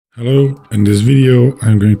Hello, in this video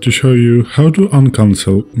I'm going to show you how to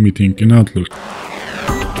uncancel meeting in Outlook.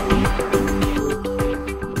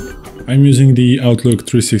 I'm using the Outlook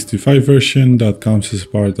 365 version that comes as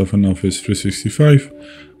part of an Office 365,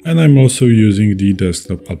 and I'm also using the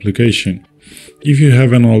desktop application. If you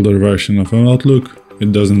have an older version of an Outlook,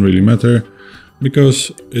 it doesn't really matter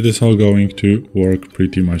because it is all going to work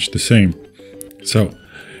pretty much the same. So,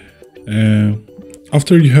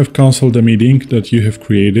 after you have canceled the meeting that you have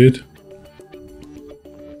created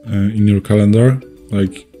in your calendar,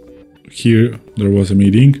 like here there was a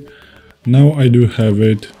meeting, now I do have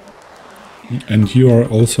it, and you are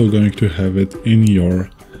also going to have it in your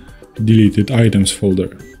deleted items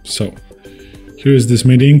folder. So here is this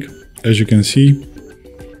meeting, as you can see,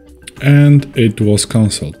 and it was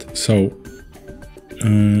cancelled. So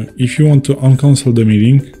if you want to uncancel the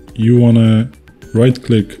meeting, you want to right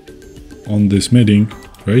click on this meeting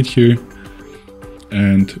right here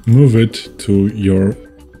and move it to your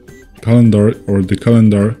calendar or the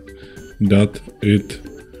calendar that it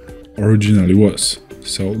originally was.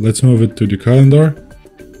 So let's move it to the calendar,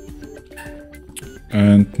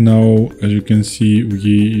 and now as you can see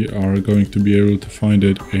we are going to be able to find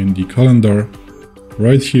it in the calendar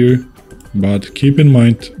right here, but keep in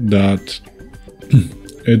mind that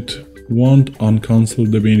it won't uncancel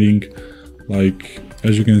the meeting. Like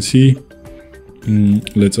as you can see,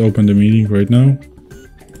 let's open the meeting right now.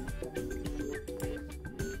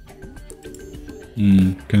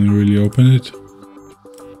 Can you really open it?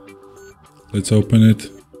 Let's open it.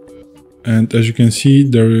 And as you can see,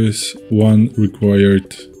 there is one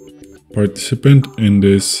required participant in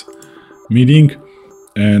this meeting.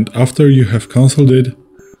 And after you have cancelled it,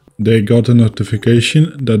 they got a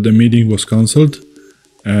notification that the meeting was cancelled.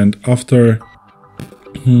 And after,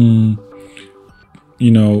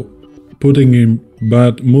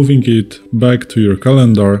 moving it back to your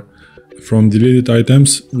calendar from deleted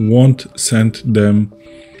items won't send them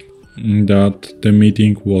that the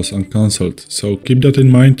meeting was uncancelled. So keep that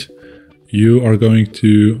in mind. You are going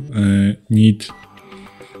to need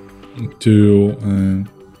to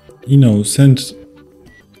send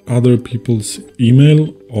other people's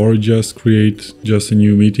email or just create just a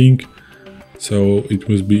new meeting, so it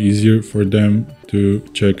will be easier for them to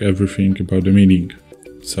check everything about the meeting.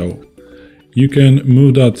 So you can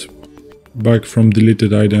move that back from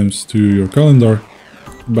deleted items to your calendar,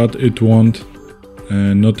 but it won't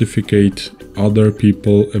notify other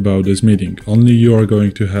people about this meeting. Only you are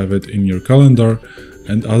going to have it in your calendar,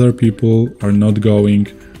 and other people are not going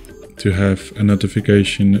to have a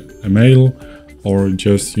notification, a mail, or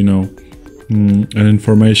just an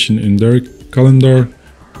information in their calendar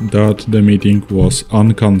that the meeting was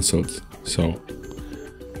uncancelled. So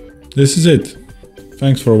this is it.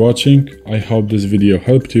 Thanks for watching. I hope this video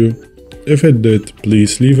helped you. If it did,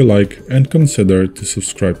 please leave a like and consider to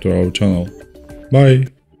subscribe to our channel. Bye!